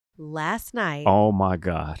Last night, Oh my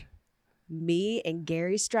God. me and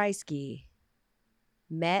Gary Streisky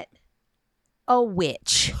met a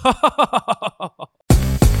witch.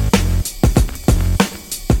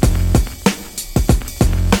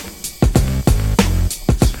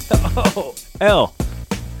 Oh, L.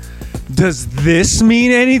 Does this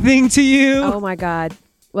mean anything to you? Oh my God.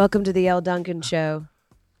 Welcome to the Elle Duncan Show.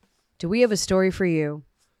 Do we have a story for you?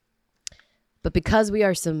 But because we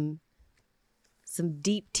are some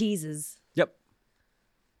deep teases. Yep.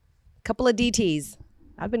 Couple of DTs.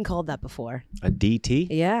 I've been called that before. A DT?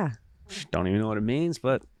 Yeah. Don't even know what it means,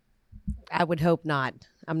 but I would hope not.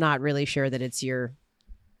 I'm not really sure that it's your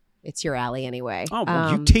alley anyway. oh,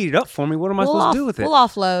 well, you teed it up for me. What am I supposed to do with it? We'll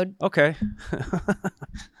offload. Okay.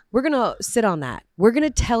 We're going to sit on that. We're going to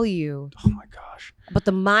tell you Oh my gosh. about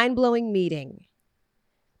the mind-blowing meeting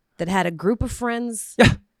that had a group of friends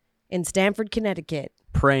in Stamford, Connecticut.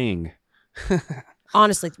 Praying.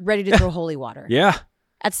 Honestly, ready to throw holy water. Yeah.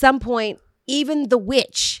 At some point, even the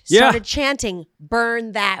witch started chanting,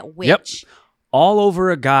 "Burn that witch." Yep. All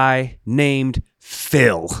over a guy named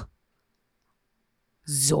Phil.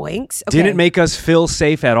 Zoinks. Okay. Didn't make us feel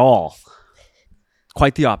safe at all.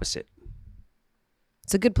 Quite the opposite.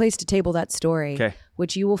 It's a good place to table that story, Okay.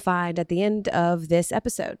 which you will find at the end of this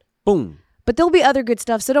episode. Boom. But there'll be other good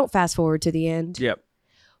stuff, so don't fast forward to the end. Yep.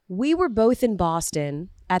 We were both in Boston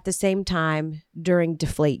at the same time during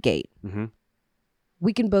Deflategate. Mm-hmm.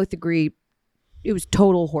 We can both agree it was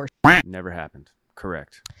total horse. Never happened.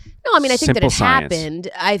 Correct. No, I mean, I think that Simple it science. happened.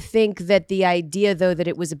 I think that the idea, though, that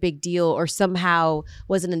it was a big deal or somehow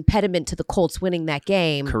was an impediment to the Colts winning that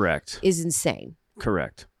game Correct. is insane.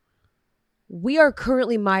 Correct. We are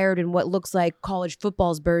currently mired in what looks like college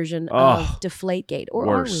football's version Oh, of Deflategate. Or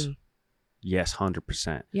worse. are we? Yes,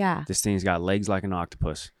 100%. Yeah. This thing's got legs like an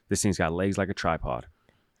octopus. This thing's got legs like a tripod.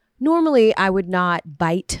 Normally, I would not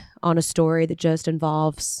bite on a story that just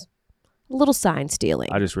involves a little sign stealing.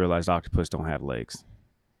 I just realized octopus don't have legs.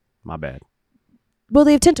 My bad. Well,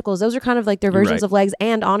 they have tentacles. Those are kind of like their You're versions right. of legs.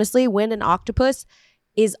 And honestly, when an octopus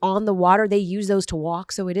is on the water, they use those to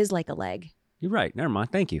walk. So it is like a leg. You're right. Never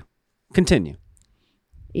mind. Thank you. Continue.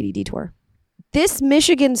 ADD tour. This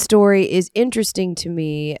Michigan story is interesting to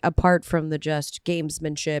me, apart from the just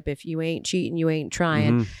gamesmanship. If you ain't cheating, you ain't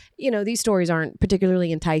trying. Mhm. You know, these stories aren't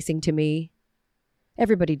particularly enticing to me.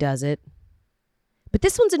 Everybody does it. But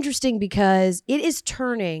this one's interesting because it is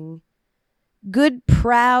turning good,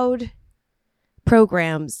 proud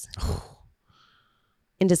programs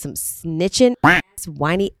into some snitching, ass,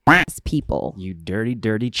 whiny ass people. You dirty,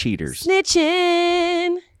 dirty cheaters.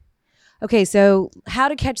 Snitching. Okay, so how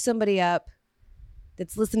to catch somebody up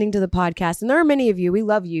that's listening to the podcast. And there are many of you. We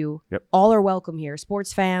love you. Yep. All are welcome here.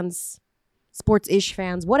 Sports fans, sports-ish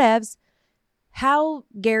fans, whatevs. How,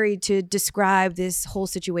 Gary, to describe this whole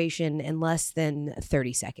situation in less than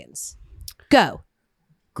 30 seconds? Go.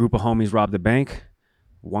 Group of homies robbed the bank.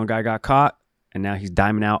 One guy got caught, and now he's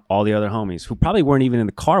diming out all the other homies who probably weren't even in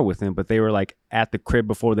the car with him, but they were like at the crib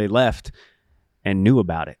before they left and knew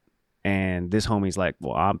about it. And this homie's like,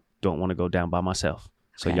 well, I don't want to go down by myself.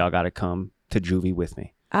 So Okay. y'all got to come to juvie with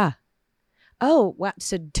me. Ah. Oh, wow.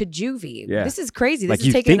 So to juvie. Yeah. This is crazy. This Like is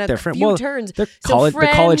you taking think a they're few well, turns. They're So college.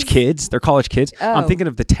 They're college friends- kids. They're college kids. Oh. I'm thinking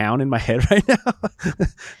of the town in my head right now.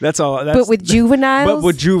 That's all. That's, But with juveniles? But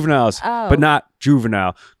with juveniles. Oh. But not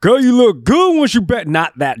juvenile. Girl, you look good once you bet.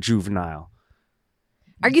 Not that juvenile.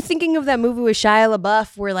 Are you thinking of that movie with Shia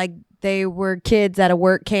LaBeouf where like they were kids at a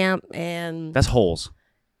work camp and That's holes.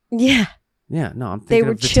 yeah, Yeah, no, I'm They thinking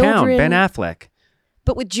were of the town. children. Ben Affleck.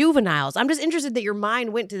 but with juveniles. I'm just interested that your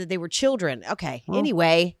mind went to that they were children. Okay. Well,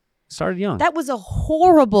 Anyway, Started young. that was a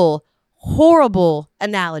horrible, horrible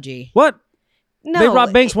analogy. What? No, They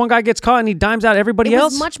rob banks. One guy gets caught and he dimes out everybody it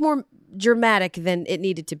else. was much more dramatic than it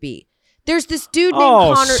needed to be. There's this dude named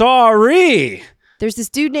Oh, Connor. sorry. There's this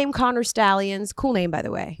dude named Connor Stallions. Cool name, by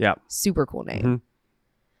the way. Yeah. Super cool name. Mhm.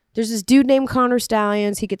 There's this dude named Connor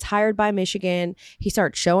Stallions. He gets hired by Michigan. He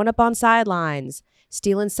starts showing up on sidelines,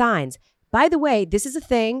 stealing signs. By the way, this is a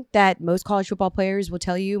thing that most college football players will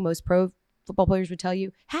tell you, most pro football players would tell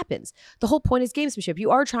you, happens. The whole point is gamesmanship.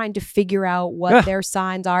 You are trying to figure out what Yeah. their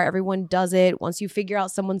signs are. Everyone does it. Once you figure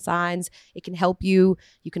out someone's signs, it can help you.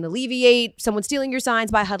 You can alleviate someone stealing your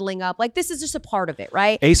signs by huddling up. Like, this is just a part of it,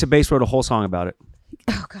 right? Ace of Base wrote a whole song about it.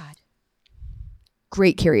 Oh, God.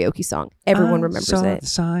 Great karaoke song. Everyone I remembers saw it. the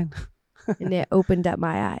sign. And it opened up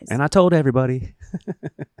my eyes. And I told everybody.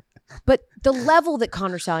 But the level that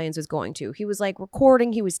Connor Stallions was going to, he was like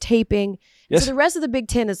recording, he was taping. Yes. So the rest of the Big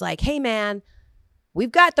Ten is like, hey, man,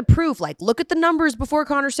 we've got the proof. Like, look at the numbers before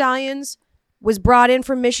Connor Stallions was brought in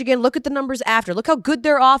from Michigan. Look at the numbers after. Look how good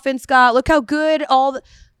their offense got. Look how good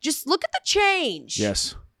Just look at the change.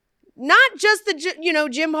 Yes. Not just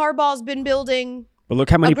Jim Harbaugh's been building. But look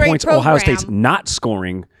how many points program. Ohio State's not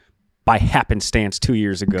scoring by happenstance 2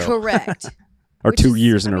 years ago. Correct. Or 2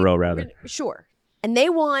 years in a row, rather. Sure. And they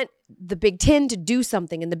want the Big Ten to do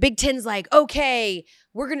something. And the Big Ten's like, okay,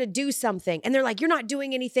 we're going to do something. And they're like, you're not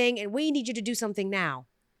doing anything, and we need you to do something now.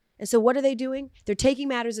 And so what are they doing? They're taking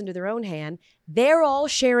matters into their own hand. They're all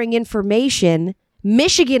sharing information.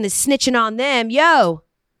 Michigan is snitching on them. Yo,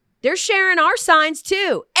 they're sharing our signs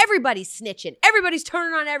too. Everybody's snitching. Everybody's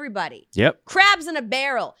turning on everybody. Yep. Crabs in a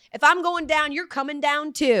barrel. If I'm going down, you're coming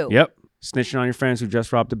down too. Yep. Snitching on your friends who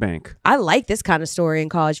just robbed a bank. I like this kind of story in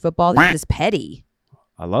college football. This is petty.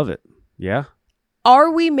 I love it. Yeah.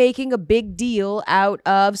 Are we making a big deal out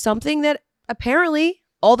of something that apparently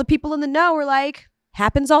all the people in the know are like,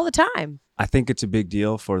 happens all the time? I think it's a big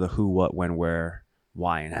deal for the who, what, when, where,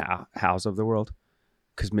 why, and hows of the world.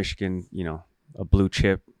 Because Michigan, a blue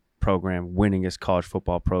chip program, winningest college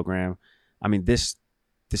football program. I mean, this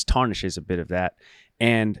tarnishes a bit of that.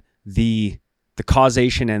 And the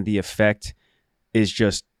causation and the effect is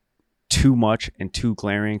just too much and too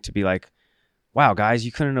glaring to be like, wow, guys,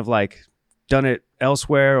 you couldn't have done it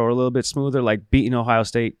elsewhere or a little bit smoother, like beating Ohio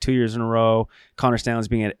State 2 years in a row. Connor Stallions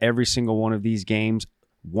being at every single one of these games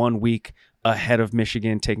 1 week ahead of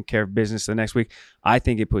Michigan, taking care of business the next week. I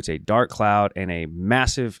think it puts a dark cloud and a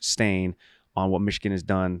massive stain on what Michigan has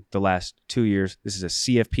done the last 2 years. This is a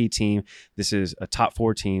CFP team. This is a top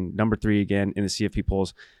 4 team, number 3 again in the CFP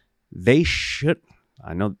polls. They should,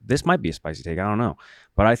 I know this might be a spicy take, I don't know.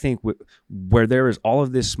 But I think where there is all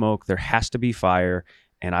of this smoke, there has to be fire.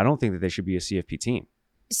 And I don't think that they should be a CFP team.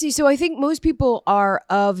 See, so I think most people are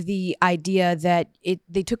of the idea that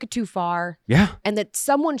they took it too far. Yeah. And that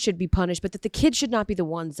someone should be punished, but that the kids should not be the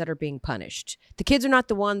ones that are being punished. The kids are not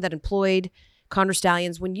the one that employed Connor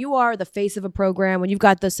Stallions. When you are the face of a program, when you've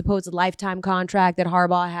got the supposed lifetime contract that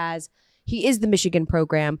Harbaugh has, he is the Michigan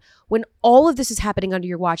program. When all of this is happening under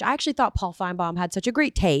your watch, I actually thought Paul Feinbaum had such a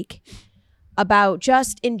great take about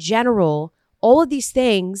just in general, all of these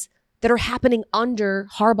things that are happening under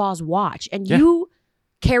Harbaugh's watch. And you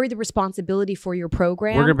carry the responsibility for your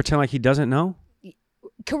program. We're going to pretend like he doesn't know?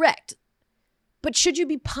 Correct. But should you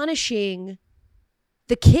be punishing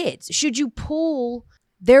the kids? Should you pull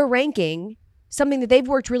their ranking, something that they've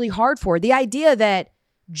worked really hard for? The idea that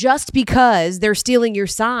just because they're stealing your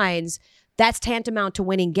signs, that's tantamount to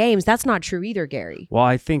winning games, that's not true either, Gary. Well,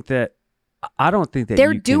 I don't think that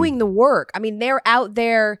they're doing the work. I mean, they're out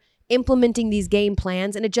there implementing these game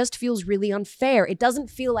plans, and it just feels really unfair. It doesn't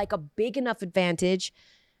feel like a big enough advantage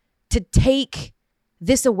to take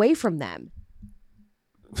this away from them.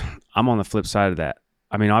 I'm on the flip side of that.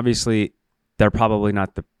 I mean, obviously, they're probably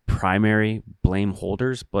not the primary blame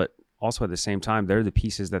holders, but also at the same time, they're the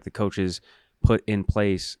pieces that the coaches put in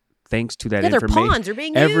place thanks to that information. Their pawns are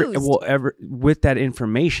being used. With that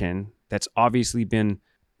information that's obviously been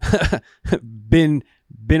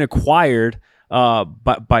acquired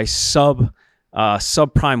by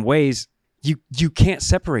subprime ways, you can't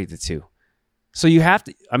separate the two. So you have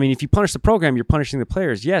to. I mean, if you punish the program, you're punishing the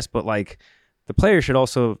players, yes, but the players should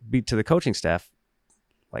also be to the coaching staff.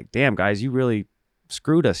 Damn, guys, you really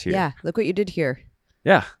screwed us here. Yeah, look what you did here.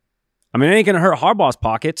 Yeah, I mean, it ain't gonna hurt Harbaugh's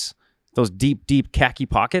pockets, those deep khaki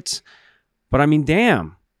pockets. But I mean,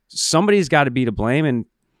 damn, somebody's got to be to blame, and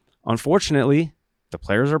unfortunately, the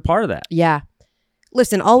players are part of that. Yeah.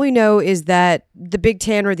 Listen, all we know is that the Big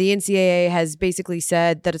Ten or the NCAA has basically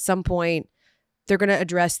said that at some point they're going to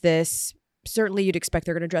address this. Certainly, you'd expect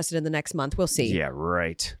they're going to address it in the next month. We'll see. Yeah,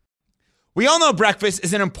 right. We all know breakfast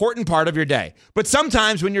is an important part of your day, but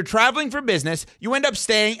sometimes when you're traveling for business, you end up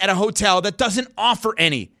staying at a hotel that doesn't offer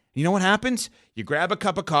any. You know what happens? You grab a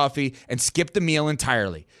cup of coffee and skip the meal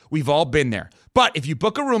entirely. We've all been there. But if you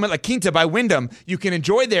book a room at La Quinta by Wyndham, you can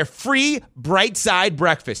enjoy their free Bright Side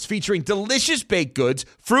breakfast featuring delicious baked goods,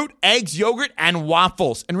 fruit, eggs, yogurt, and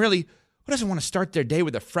waffles. And really, who doesn't want to start their day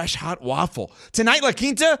with a fresh hot waffle? Tonight, La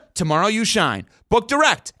Quinta, tomorrow you shine. Book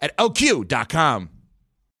direct at lq.com.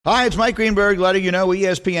 Hi, it's Mike Greenberg letting you know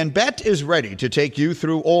ESPN Bet is ready to take you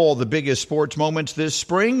through all the biggest sports moments this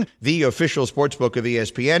spring. The official sportsbook of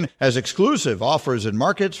ESPN has exclusive offers and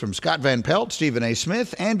markets from Scott Van Pelt, Stephen A.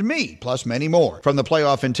 Smith, and me, plus many more. From the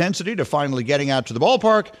playoff intensity to finally getting out to the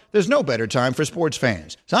ballpark, there's no better time for sports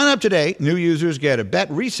fans. Sign up today. New users get a bet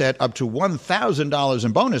reset up to $1,000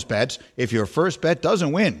 in bonus bets if your first bet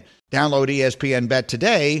doesn't win. Download ESPN Bet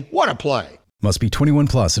today. What a play. Must be 21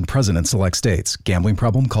 plus and present in select states. Gambling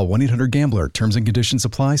problem? Call 1-800-GAMBLER. Terms and conditions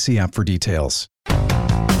apply. See app for details.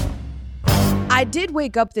 I did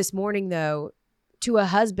wake up this morning, though, to a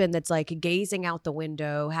husband that's like gazing out the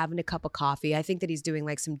window, having a cup of coffee. I think that he's doing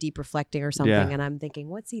like some deep reflecting or something. Yeah. And I'm thinking,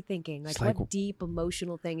 what's he thinking? Like, like, what deep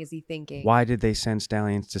emotional thing is he thinking? Why did they send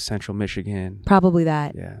Stallions to Central Michigan? Probably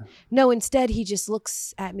that. Yeah. No, instead he just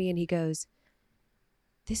looks at me and he goes,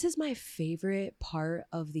 this is my favorite part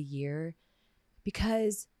of the year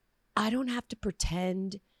because I don't have to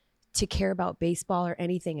pretend to care about baseball or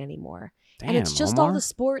anything anymore. Damn, and it's just Omar. all the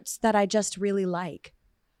sports that I just really like.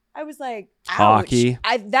 I was like, ouch. Hockey.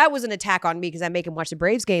 That was an attack on me because I make him watch the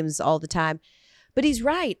Braves games all the time. But he's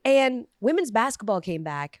right. And women's basketball came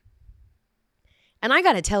back. And I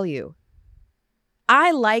got to tell you,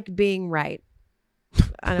 I like being right.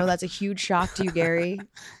 I know that's a huge shock to you, Gary.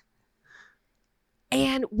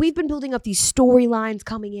 And we've been building up these storylines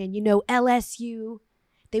coming in. You know, LSU,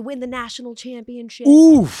 they win the national championship.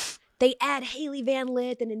 Oof. They add Haley Van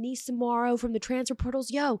Lith and Anise Samaro from the transfer portals.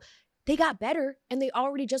 Yo, they got better, and they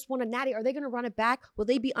already just won a natty. Are they going to run it back? Will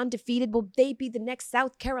they be undefeated? Will they be the next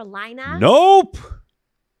South Carolina? Nope.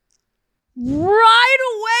 Right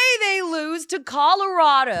away, they lose to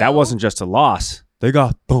Colorado. That wasn't just a loss. They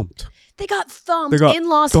got thumped. They got thumped They got in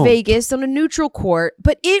Las thumped. Vegas on a neutral court,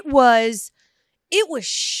 but it was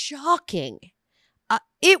shocking.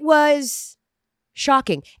 It was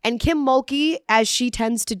shocking. And Kim Mulkey, as she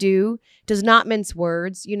tends to do, does not mince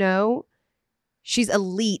words, you know. She's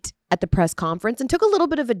elite at the press conference and took a little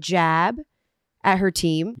bit of a jab at her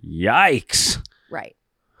team. Yikes. Right.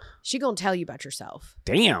 She gonna tell you about yourself.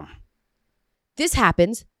 Damn. This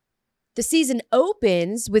happens. The season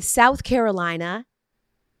opens with South Carolina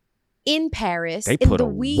in Paris. They in put the a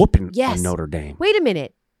week. whooping Yes. on Notre Dame. Wait a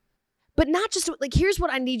minute. But not just like, here's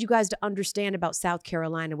what I need you guys to understand about South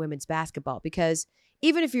Carolina women's basketball, because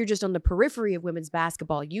even if you're just on the periphery of women's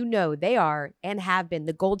basketball, you know they are and have been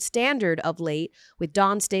the gold standard of late with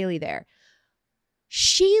Dawn Staley there.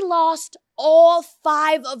 She lost all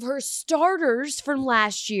 5 of her starters from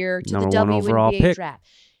last year to Number the one overall WNBA pick. draft.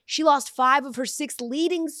 She lost 5 of her 6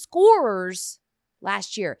 leading scorers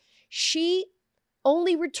last year. She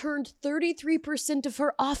only returned 33% of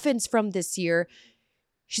her offense from this year.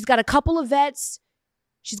 She's got a couple of vets.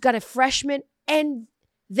 She's got a freshman. And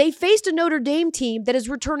they faced a Notre Dame team that is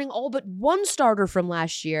returning all but 1 starter from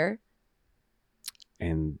last year.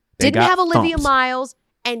 And they Didn't got have Olivia thumped. Miles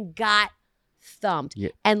and got thumped.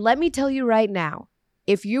 Yeah. And let me tell you right now,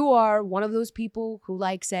 if you are one of those people who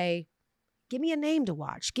like say, give me a name to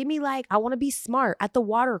watch. Give me like, I want to be smart at the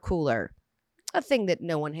water cooler. A thing that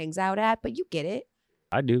no one hangs out at, but you get it.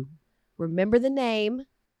 I do. Remember the name.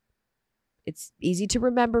 It's easy to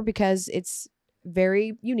remember because it's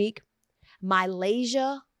very unique.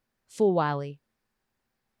 Malaysia Fulwiley.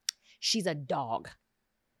 She's a dog.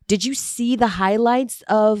 Did you see the highlights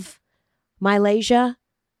of Malaysia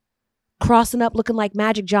crossing up looking like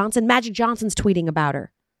Magic Johnson? Magic Johnson's tweeting about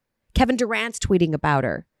her. Kevin Durant's tweeting about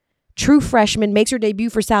her. True freshman, makes her debut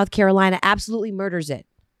for South Carolina, absolutely murders it.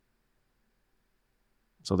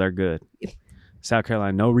 So they're good. South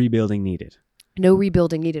Carolina, no rebuilding needed. No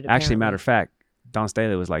rebuilding needed. Actually, apparently. matter of fact, Dawn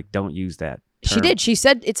Staley was like, don't use that term. She did. She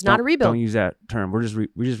said it's not a rebuild. Don't use that term. We're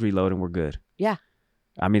just reloading. We're good. Yeah.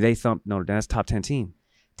 I mean, they thumped Notre Dame. That's top 10 team.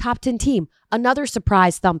 Top 10 team. Another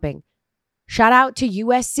surprise thumping. Shout out to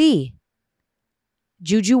USC.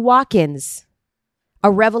 Juju Watkins. A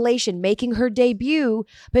revelation, making her debut.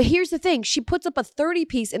 But here's the thing. She puts up a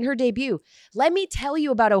 30-piece in her debut. Let me tell you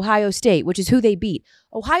about Ohio State, which is who they beat.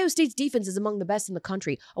 Ohio State's defense is among the best in the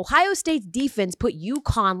country. Ohio State's defense put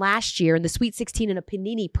UConn last year in the Sweet 16 in a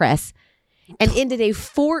panini press and ended a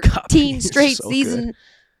 14 straight so season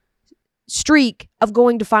streak of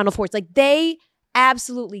going to Final Fours. Like, they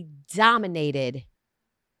absolutely dominated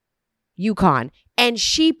UConn. And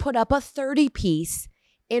she put up a 30-piece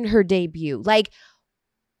in her debut. Like,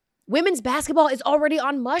 women's basketball is already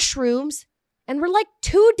on mushrooms, and we're like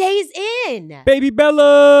 2 days in. Baby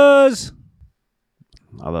Bellas.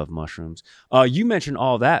 I love mushrooms. You mentioned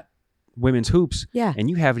all that women's hoops. Yeah. And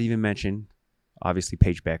you haven't even mentioned, obviously,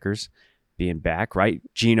 Paige Beckers being back, right?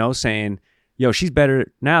 Gino saying, yo, she's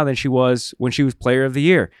better now than she was when she was player of the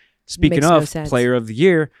year. Speaking Makes no of sense. player of the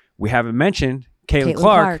year, we haven't mentioned Caitlin Caitlin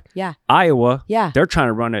Clark, Yeah. Iowa. Yeah. They're trying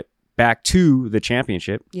to run it back to the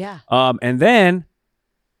championship. Yeah. And then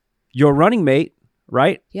your running mate,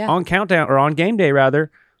 right? Yeah. On countdown or on game day rather,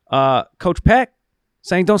 Coach Peck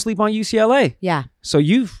saying don't sleep on UCLA. Yeah. So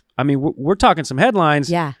we're talking some headlines.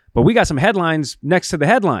 Yeah. But we got some headlines next to the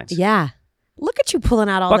headlines. Yeah. Look at you pulling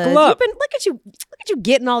out all Buckle this. up. Look at you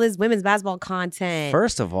getting all this women's basketball content.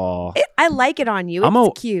 First of all, I like it on you.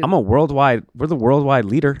 It's cute. we're the worldwide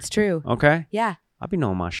leader. It's true. Okay? Yeah. I be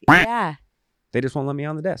knowing my shit. Yeah. They just won't let me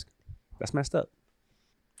on the desk. That's messed up.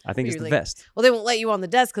 I think it's the Really? vest. Well, they won't let you on the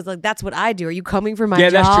desk because like that's what I do. Are you coming for my Yeah,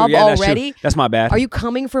 that's true. job Yeah, that's already? true. That's my bad. Are you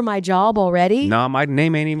coming for my job already? No, my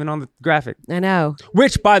name ain't even on the graphic. I know.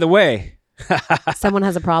 Which, by the way, Someone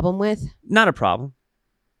has a problem with? not a problem.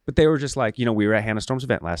 But they were just like, we were at Hannah Storm's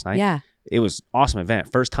event last night. Yeah. It was an awesome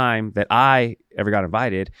event. First time that I ever got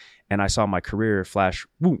invited, and I saw my career flash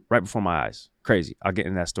right before my eyes. Crazy. I'll get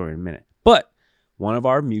into that story in a minute. But one of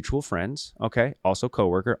our mutual friends, okay, also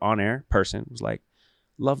coworker, on air person, was like,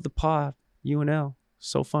 love the pod, UNL,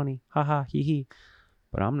 so funny, haha, hee hee.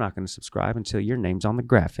 But I'm not going to subscribe until your name's on the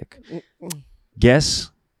graphic.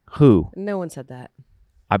 Guess who? No one said that.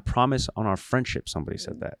 I promise on our friendship somebody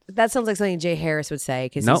said that. That sounds like something Jay Harris would say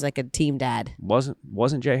because Nope. he's like a team dad. Wasn't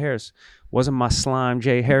Jay Harris. Wasn't my slime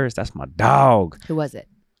Jay Harris. That's my dog. Who was it?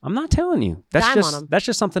 I'm not telling you. Dime on him. That's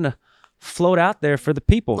just something to float out there for the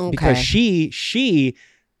people. Okay. Because she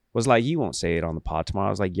was like, you won't say it on the pod tomorrow. I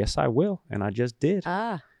was like, yes, I will. And I just did.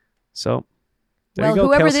 So there Well, you go,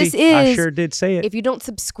 whoever Kelsey. this is, I sure did say it. If you don't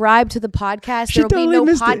subscribe to the podcast, She there will totally be no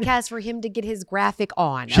missed it. podcast for him to get his graphic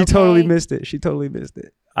on. She okay? totally missed it. She totally missed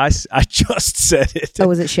it. I just said it. Oh,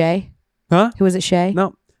 was it Shay? Huh? Who was it, Shay?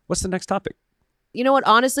 No. What's the next topic? You know what?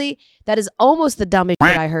 Honestly, that is almost the dumbest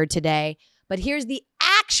shit I heard today. But here's the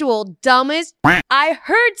actual dumbest I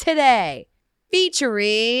heard today,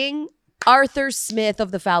 featuring Arthur Smith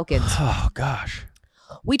of the Falcons. Oh, gosh.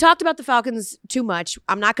 We talked about the Falcons too much.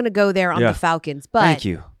 I'm not going to go there on Yeah. the Falcons. But Thank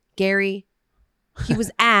you. Gary, he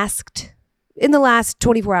was asked in the last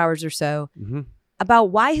 24 hours or so Mm-hmm. about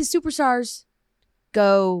why his superstars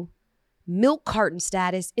go milk carton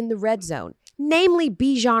status in the red zone, namely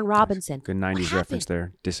Bijan Robinson. Good 90s What reference happened?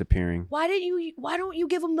 there. Disappearing. Why don't you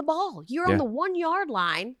give him the ball? You're Yeah. on the 1 yard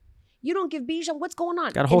line. You don't give Bijan. What's going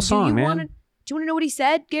on? Got a whole And song, man. Do you want to know what he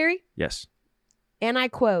said, Gary? Yes. And I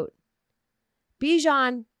quote,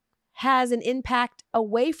 Bijan has an impact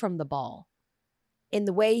away from the ball in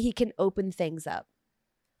the way he can open things up.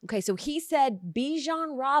 Okay, so he said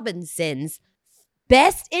Bijan Robinson's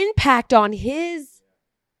best impact on his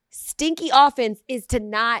stinky offense is to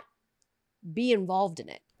not be involved in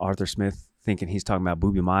it. Arthur Smith thinking he's talking about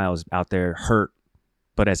Boobie Miles out there hurt,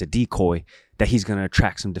 but as a decoy, that he's going to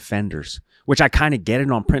attract some defenders, which I kind of get it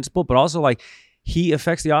on principle, but also like he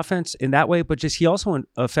affects the offense in that way, but just he also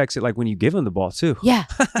affects it like when you give him the ball too. Yeah.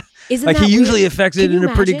 Isn't like that he usually weird? affects Can it you in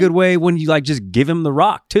a pretty imagine? good way when you like just give him the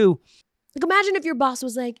rock too. Like imagine if your boss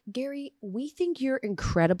was like, Gary, we think you're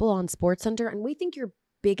incredible on SportsCenter and we think your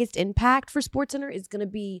biggest impact for SportsCenter is going to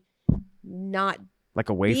be not Like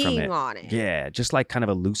away from being it. on it. Yeah, just like kind of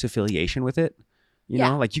a loose affiliation with it. You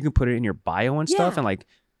Yeah. know, like you can put it in your bio and stuff Yeah. and like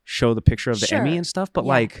show the picture of the Sure. Emmy and stuff, but Yeah.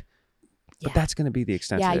 like, Yeah. but that's going to be the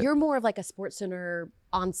extent Yeah, of it. you're more of like a SportsCenter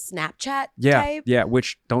on Snapchat Yeah, type. yeah,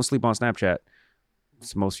 which don't sleep on Snapchat.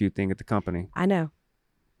 It's the most viewed thing at the company. I know.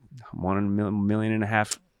 1.5 million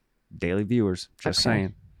daily viewers. Just Okay.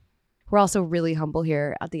 saying. We're also really humble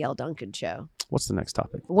here at the Elle Duncan Show. What's the next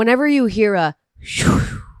topic? Whenever you hear a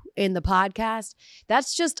in the podcast,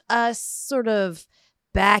 that's just us sort of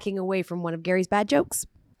backing away from one of Gary's bad jokes.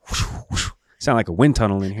 Sound like a wind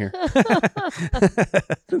tunnel in here.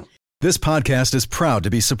 This podcast is proud to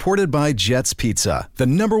be supported by Jets Pizza, the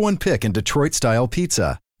 #1 pick in Detroit-style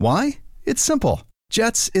pizza. Why? It's simple.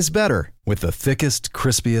 Jets is better. With the thickest,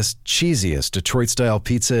 crispiest, cheesiest Detroit-style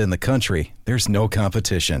pizza in the country, there's no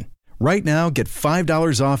competition. Right now, get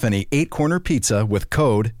 $5 off any 8-corner pizza with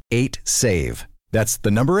code 8SAVE. That's the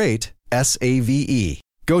number 8, S-A-V-E.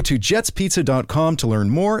 Go to jetspizza.com to learn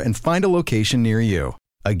more and find a location near you.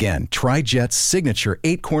 Again, try Jet's signature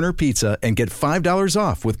 8-corner pizza and get $5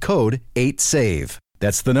 off with code 8SAVE.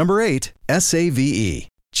 That's the number 8, S-A-V-E.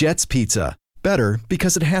 Jet's Pizza. Better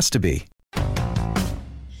because it has to be.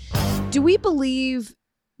 Do we believe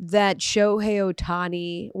that Shohei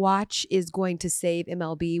Ohtani watch is going to save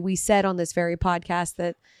MLB? We said on this very podcast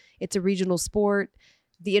that it's a regional sport.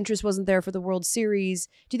 The interest wasn't there for the World Series.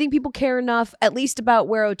 Do you think people care enough, at least about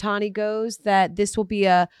where Ohtani goes, that this will be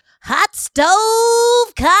a hot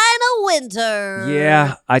stove kind of winter?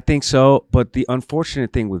 Yeah, I think so. But the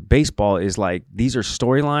unfortunate thing with baseball is like these are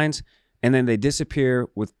storylines and then they disappear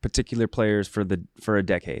with particular players for a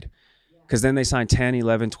decade. Because then they sign 10,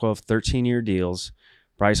 11, 12, 13-year deals.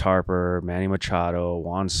 Bryce Harper, Manny Machado,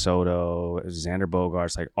 Juan Soto, Xander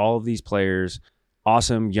Bogaerts, like all of these players,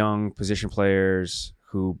 awesome young position players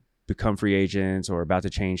who become free agents or about to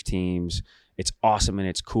change teams. It's awesome and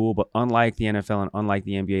it's cool, but unlike the NFL and unlike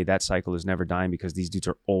the NBA, that cycle is never dying because these dudes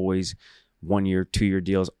are always 1-year, 2-year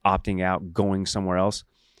deals, opting out, going somewhere else.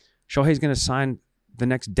 Shohei's going to sign the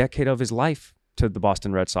next decade of his life to the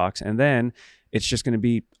Boston Red Sox, and then it's just going to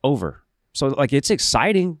be over. So, like, it's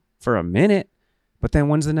exciting for a minute, But then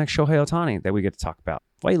when's the next Shohei Ohtani that we get to talk about?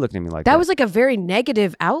 Why are you looking at me like That that? was like a very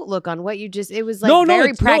negative outlook on what you just, it was like No,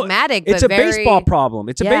 very it's, pragmatic. It's but a very, baseball problem.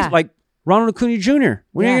 It's a Yeah. like Ronald Acuna Jr.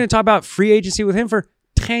 We're Yeah. going to talk about free agency with him for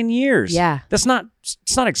 10 years. Yeah. It's not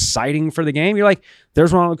exciting for the game. You're like,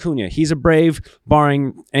 there's Ronald Acuna. He's a Brave,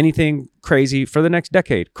 barring anything crazy for the next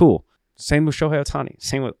decade. Cool. Same with Shohei Ohtani.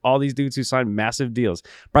 Same with all these dudes who signed massive deals.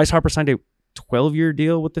 Bryce Harper signed a 12-year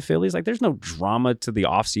deal with the Phillies. Like, there's no drama to the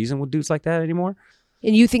offseason with dudes like that anymore.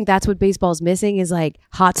 And you think that's what baseball's missing is like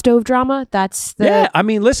hot stove drama? That's the. Yeah, I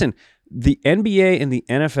mean, listen, the NBA and the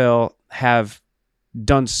NFL have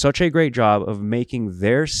done such a great job of making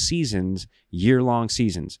their seasons year-long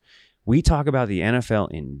seasons. We talk about the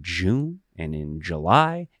NFL in June and in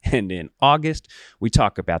July and in August. We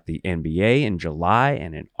talk about the NBA in July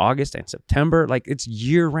and in August and September. Like, it's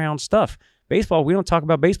year-round stuff. Baseball, we don't talk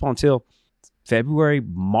about baseball until February,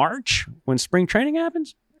 March, when spring training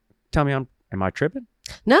happens. Tell me, am I tripping?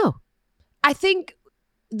 No. I think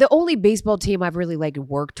the only baseball team I've really like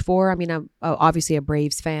worked for, I mean, I'm obviously a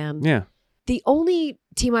Braves fan. Yeah. The only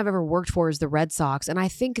team I've ever worked for is the Red Sox. And I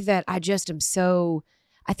think that I just am so,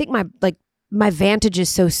 I think my vantage is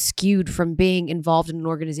so skewed from being involved in an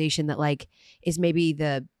organization that like is maybe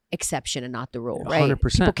the exception and not the rule, right?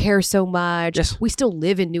 100%. People care so much. Yes. We still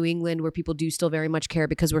live in New England where people do still very much care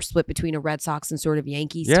because we're split between a Red Sox and sort of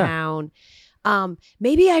Yankees Yeah. town.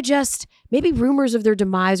 Maybe rumors of their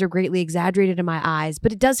demise are greatly exaggerated in my eyes,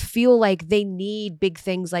 but it does feel like they need big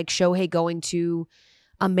things like Shohei going to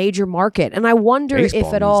a major market. And I wonder Baseball if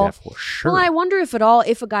at needs all, that for sure. well, I wonder if at all,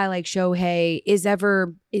 if a guy like Shohei is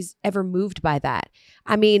ever moved by that.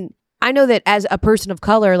 I mean, I know that as a person of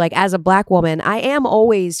color, like as a Black woman, I am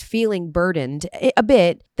always feeling burdened a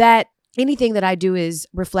bit that anything that I do is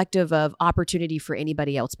reflective of opportunity for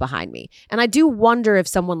anybody else behind me. And I do wonder if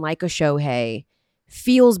someone like a Shohei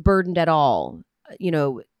feels burdened at all,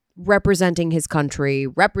 representing his country,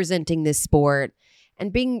 representing this sport,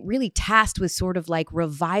 and being really tasked with sort of like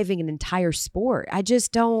reviving an entire sport. I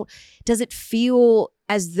just don't, does it feel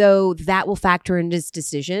as though that will factor in his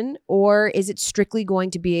decision, or is it strictly going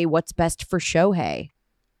to be a what's best for Shohei?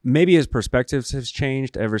 Maybe his perspectives have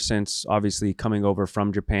changed ever since obviously coming over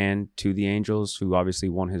from Japan to the Angels, who obviously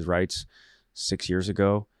won his rights 6 years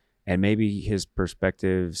ago. And maybe his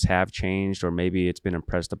perspectives have changed, or maybe it's been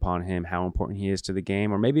impressed upon him how important he is to the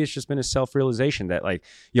game, or maybe it's just been a self-realization that like,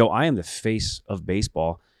 I am the face of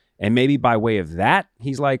baseball. And maybe by way of that,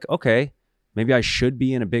 he's like, okay, maybe I should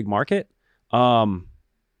be in a big market.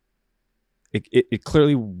 It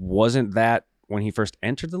clearly wasn't that when he first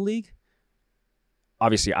entered the league.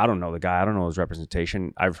 Obviously, I don't know the guy. I don't know his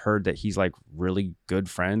representation. I've heard that he's like really good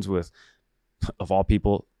friends with, of all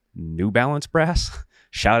people, New Balance brass.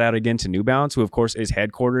 Shout out again to New Balance, who of course is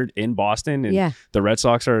headquartered in Boston, and the Red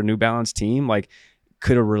Sox are a New Balance team. Like,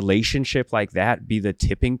 could a relationship like that be the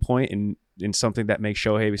tipping point in something that makes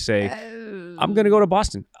Shohei say, I'm going to go to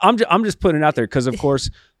Boston? I'm just putting it out there because, of course,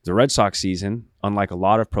 the Red Sox season, unlike a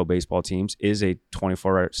lot of pro baseball teams, is a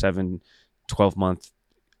 24/7, 12-month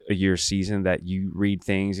a year season that you read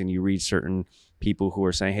things and you read certain people who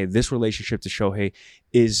are saying, hey, this relationship to Shohei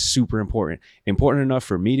is super important enough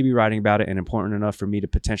for me to be writing about it, and important enough for me to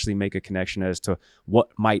potentially make a connection as to what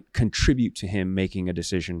might contribute to him making a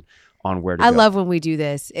decision on where to go. I love when we do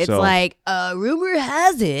this. It's So- like, rumor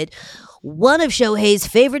has it, one of Shohei's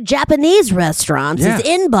favorite Japanese restaurants is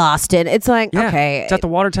in Boston. It's like, Yeah, okay. it's at the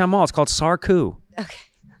Watertown Mall. It's called Sarku.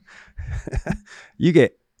 Okay. You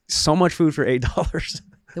get so much food for $8.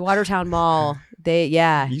 The Watertown Mall.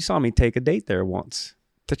 You saw me take a date there once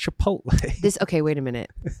to Chipotle. Okay, wait a minute.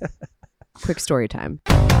 Quick story time.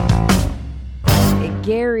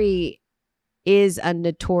 Gary is a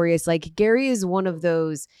notorious, Gary is one of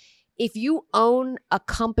those, if you own a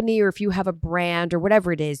company or if you have a brand or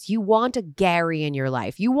whatever it is, you want a Gary in your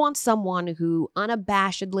life. You want someone who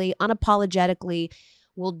unabashedly, unapologetically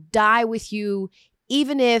will die with you,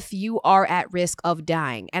 even if you are at risk of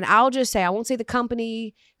dying. And I'll just say, I won't say the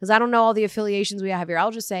company because I don't know all the affiliations we have here.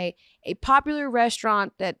 I'll just say a popular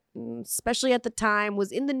restaurant that, especially at the time,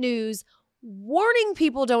 was in the news warning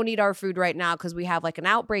people don't eat our food right now because we have like an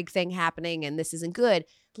outbreak thing happening and this isn't good.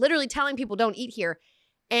 Literally telling people don't eat here.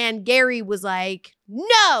 And Gary was like,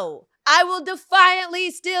 no, I will defiantly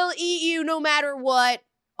still eat you no matter what,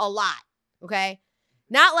 a lot. Okay.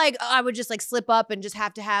 Not like I would just like slip up and just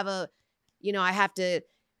have to have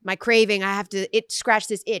my craving, I have to scratch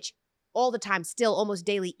this itch all the time, still almost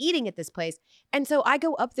daily eating at this place. And so I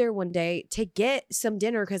go up there one day to get some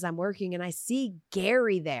dinner because I'm working and I see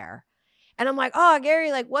Gary there. And I'm like, oh,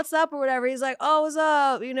 Gary, like, what's up or whatever. He's like, oh, what's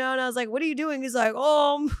up? And I was like, what are you doing? He's like,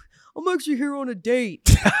 oh, I'm actually here on a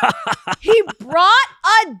date. He brought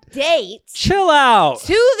a date. Chill out.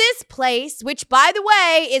 To this place, which, by the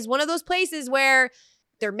way, is one of those places where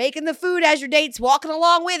they're making the food as your date's walking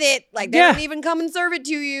along with it. Like, they don't even come and serve it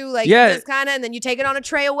to you. Like, you just kind of, and then you take it on a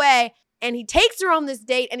tray away. And he takes her on this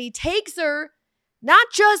date, and he takes her not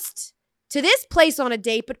just to this place on a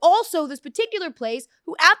date, but also this particular place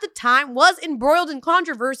who at the time was embroiled in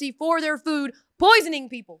controversy for their food poisoning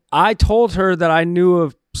people. I told her that I knew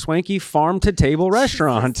a swanky farm-to-table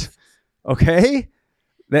restaurant, okay?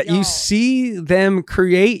 That you see them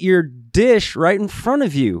create your dish right in front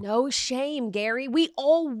of you. No shame, Gary. We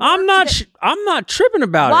all I'm not tripping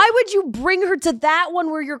about it. Why would you bring her to that one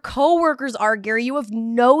where your coworkers are, Gary? You have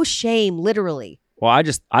no shame, literally. Well,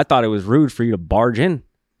 I thought it was rude for you to barge in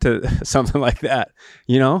to something like that,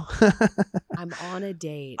 you know? I'm on a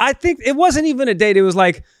date. I think it wasn't even a date. It was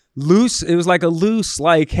like loose. It was like a loose,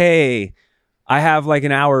 like, hey, I have like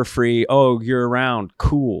an hour free. Oh, you're around.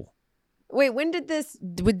 Cool. Wait, when did this,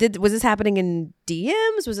 was this happening in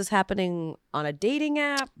DMs? Was this happening on a dating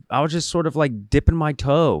app? I was just sort of like dipping my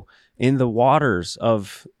toe in the waters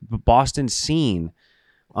of the Boston scene.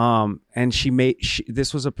 And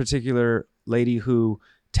this was a particular lady who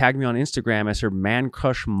tagged me on Instagram as her Man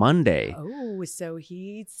Crush Monday. Oh, so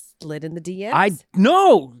he slid in the DMs?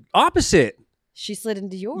 No, opposite. She slid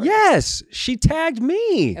into yours? Yes, she tagged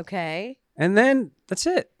me. Okay. And then that's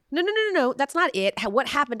it. No. That's not it. What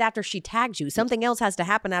happened after she tagged you? Something else has to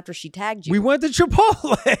happen after she tagged you. We went to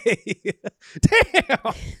Chipotle. Damn.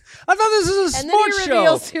 I thought this was a sports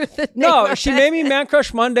show. No, she made me Man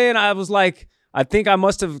Crush Monday, and I was like, I think I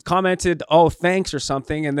must have commented, "Oh, thanks" or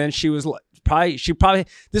something, and then she was like,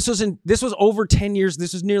 this was over 10 years.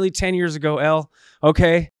 This was nearly 10 years ago, Elle.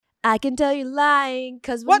 Okay. I can tell you're lying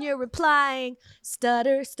because when you're replying,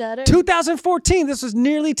 stutter. 2014. This was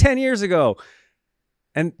nearly 10 years ago.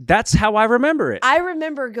 And that's how I remember it. I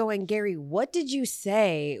remember going, Gary, what did you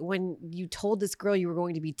say when you told this girl you were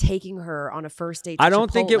going to be taking her on a first date to I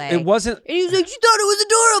don't Chipotle? think it wasn't. And he was like, she thought it was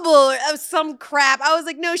adorable. It was some crap. I was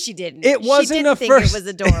like, no, she didn't. It wasn't a first. It was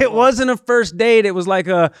adorable. It wasn't a first date. It was like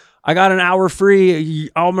I got an hour free,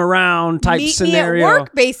 I'm around type scenario. Meet me at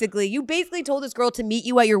work, basically. You basically told this girl to meet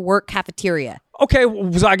you at your work cafeteria. Okay,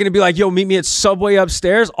 was I going to be like, yo, meet me at Subway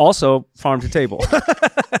upstairs? Also, farm to table.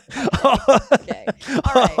 Okay.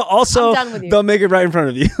 All right. Also, I'm done with you. They'll make it right in front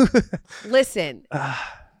of you. Listen,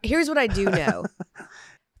 here's what I do know.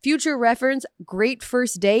 Future reference, great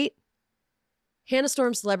first date, Hannah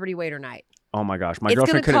Storm Celebrity Waiter Night. Oh my gosh, my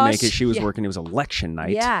girlfriend couldn't make it. She was working. It was election night.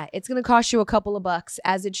 Yeah, it's going to cost you a couple of bucks,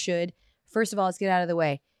 as it should. First of all, let's get out of the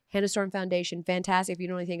way. Hannah Storm Foundation, fantastic. If you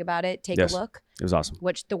know anything about it, take a look. It was awesome.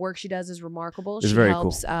 The work she does is remarkable. It's she very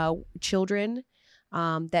helps cool. Children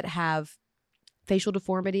that have facial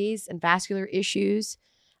deformities and vascular issues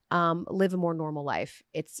live a more normal life.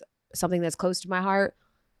 It's something that's close to my heart.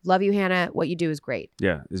 Love you, Hannah. What you do is great.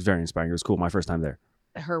 Yeah, it's very inspiring. It was cool. My first time there.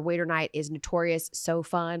 Her waiter night is notorious, so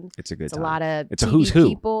fun. It's a good It's time. a lot of it's a TV who's who.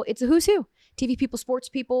 people. It's a who's who. TV people, sports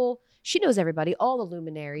people. She knows everybody, all the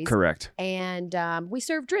luminaries. Correct. And we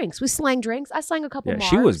serve drinks. We slang drinks. I sang a couple. Yeah, Mars.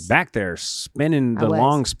 she was back there spinning the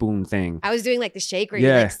long spoon thing. I was doing like the shake where you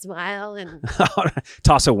like smile and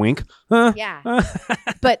toss a wink. Yeah.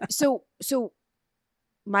 But so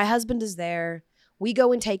my husband is there. We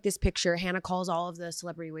go and take this picture. Hannah calls all of the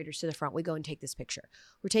celebrity waiters to the front. We go and take this picture.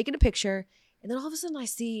 We're taking a picture. And then all of a sudden I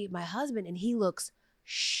see my husband and he looks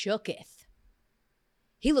shooketh.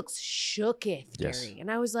 He looks shooketh, Yes. Gary.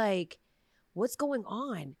 And I was like, what's going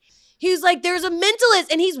on? He was like, there's a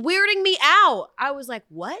mentalist and he's weirding me out. I was like,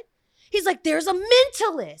 what? He's like, there's a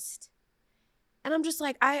mentalist. And I'm just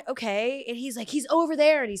like, okay. And he's like, he's over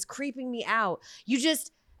there and he's creeping me out. And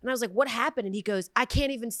I was like, what happened? And he goes, I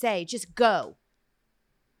can't even say, just go.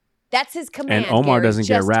 That's his command. And Omar Gary. doesn't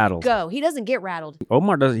get Just rattled. Go. He doesn't get rattled.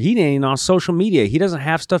 Omar doesn't. He ain't on social media. He doesn't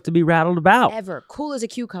have stuff to be rattled about. Ever. Cool as a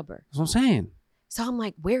cucumber. That's what I'm saying. So I'm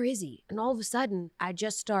like, where is he? And all of a sudden, I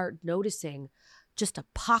just start noticing just a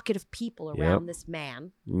pocket of people around this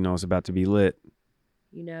man. You know it's about to be lit.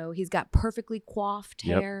 You know, he's got perfectly coiffed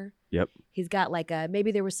hair. Yep. He's got like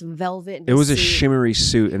maybe there was some velvet in It his was a suit. shimmery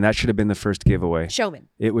suit, and that should have been the first giveaway. Showman.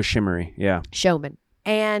 It was shimmery, yeah. Showman.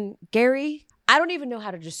 And Gary, I don't even know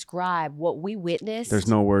how to describe what we witnessed. There's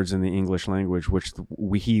no words in the English language, which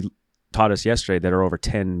he taught us yesterday that are over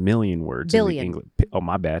 10 million words. Billion. In the oh,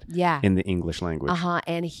 my bad. Yeah. In the English language.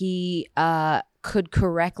 And he could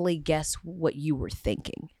correctly guess what you were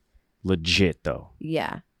thinking. Legit, though.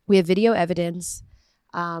 Yeah. We have video evidence.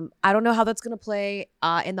 I don't know how that's going to play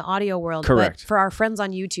in the audio world. Correct. But for our friends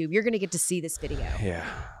on YouTube, you're going to get to see this video. Yeah.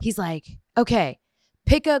 He's like, okay,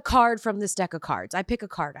 pick a card from this deck of cards. I pick a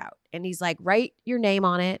card out. And he's like, write your name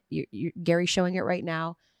on it. Gary's showing it right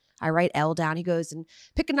now. I write L down. He goes, and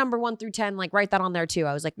pick a number 1 through 10, like write that on there too.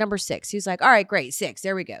 I was like, number 6. He's like, all right, great, 6.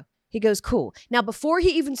 There we go. He goes, cool. Now, before he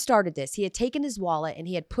even started this, he had taken his wallet and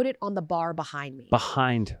he had put it on the bar behind me.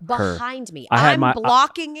 Behind me. I'm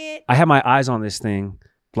blocking it. I had my eyes on this thing,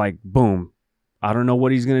 like, boom. I don't know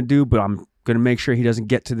what he's going to do, but I'm going to make sure he doesn't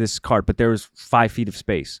get to this card. But there was 5 feet of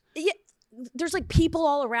space. Yeah, there's like people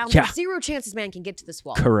all around. Yeah. There's 0 chances man can get to this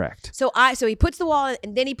wallet. Correct. So he puts the wallet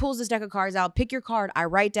and then he pulls his deck of cards out. Pick your card. I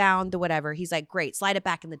write down the whatever. He's like, great. Slide it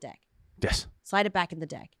back in the deck. Yes. Slide it back in the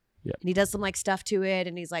deck. Yeah. And he does some like stuff to it.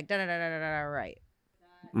 And he's like, right.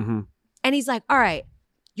 Mm-hmm. And he's like, all right,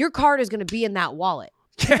 your card is going to be in that wallet.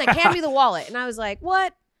 He's like, hand me the wallet. And I was like,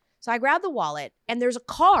 what? So I grabbed the wallet and there's a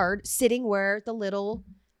card sitting where the little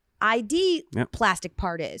ID plastic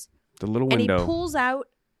part is. The little window. And he pulls out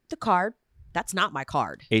the card. That's not my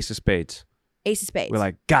card. Ace of spades. Ace of spades. We're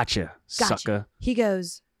like, gotcha, sucker. He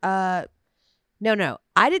goes, no.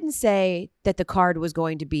 I didn't say that the card was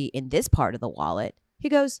going to be in this part of the wallet. He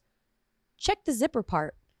goes, check the zipper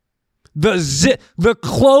part. The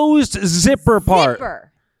closed zipper part.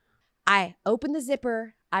 Zipper. I open the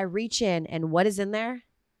zipper. I reach in, and what is in there?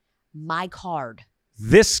 My card.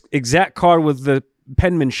 This exact card with the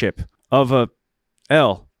penmanship of a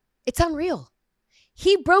L. It's unreal.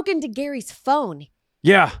 He broke into Gary's phone.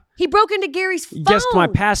 Yeah. He broke into Gary's phone. Guessed my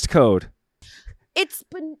passcode. It's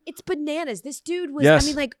bananas. This dude was, yes. I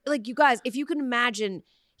mean, like you guys, if you can imagine,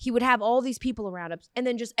 he would have all these people around him, and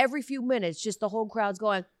then just every few minutes, just the whole crowd's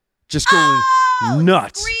going, just going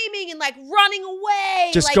nuts, screaming and like running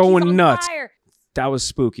away, just like going he's on nuts. fire. That was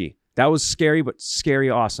spooky. That was scary, but scary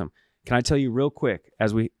awesome. Can I tell you real quick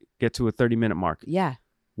as we get to a 30-minute mark? Yeah.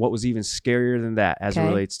 What was even scarier than that as it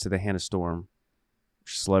relates to the Hannah Storm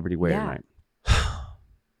celebrity wedding night?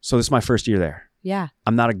 So this is my first year there. Yeah.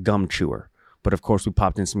 I'm not a gum chewer, but of course we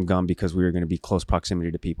popped in some gum because we were going to be close proximity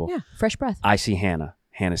to people. Yeah. Fresh breath. I see Hannah.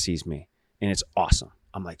 Hannah sees me, and it's awesome.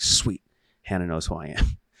 I'm like, sweet. Hannah knows who I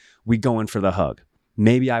am. We go in for the hug.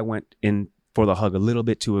 Maybe I went in for the hug a little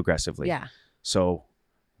bit too aggressively. Yeah. So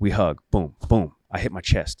we hug. Boom, boom. I hit my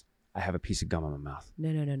chest. I have a piece of gum in my mouth.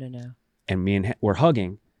 No. And me and we're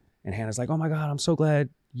hugging, and Hannah's like, oh my God, I'm so glad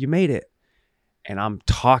you made it. And I'm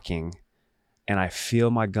talking, and I feel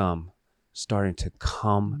my gum starting to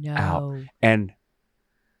come out. And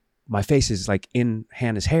my face is like in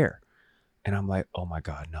Hannah's hair. And I'm like, oh my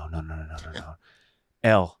God, no.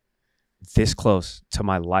 Elle, this close to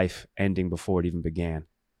my life ending before it even began.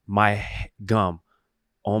 My gum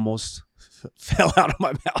almost fell out of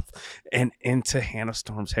my mouth and into Hannah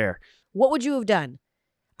Storm's hair. What would you have done?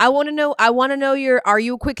 I want to know are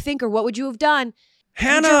you a quick thinker? What would you have done?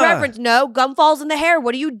 Hannah! Did you reference, no, gum falls in the hair.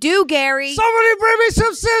 What do you do, Gary? Somebody bring me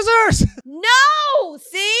some scissors! No!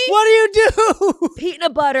 See? What do you do?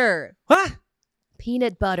 Peanut butter. What?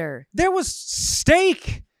 Peanut butter. There was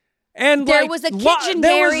steak. And there was a kitchen,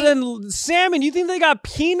 Gary. There was salmon. You think they got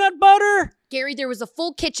peanut butter? Gary, there was a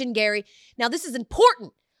full kitchen, Gary. Now, this is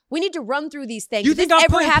important. We need to run through these things. You think I'm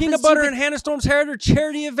putting peanut butter in Hannah Storm's hair at her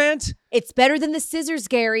charity event? It's better than the scissors,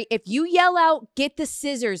 Gary. If you yell out, get the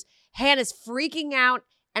scissors, Hannah's freaking out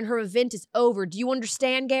and her event is over. Do you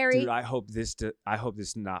understand, Gary? Dude, I hope this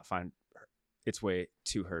not find its way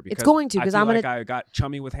to her. Because it's going to, because I got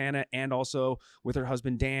chummy with Hannah and also with her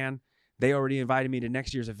husband, Dan. They already invited me to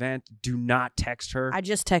next year's event. Do not text her. I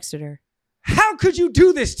just texted her. How could you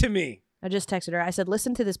do this to me? I just texted her. I said,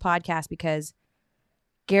 listen to this podcast because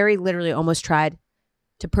Gary literally almost tried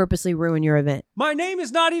to purposely ruin your event. My name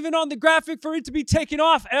is not even on the graphic for it to be taken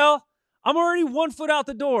off, Elle. I'm already 1 foot out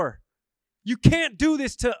the door. You can't do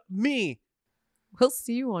this to me. We'll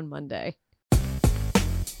see you on Monday.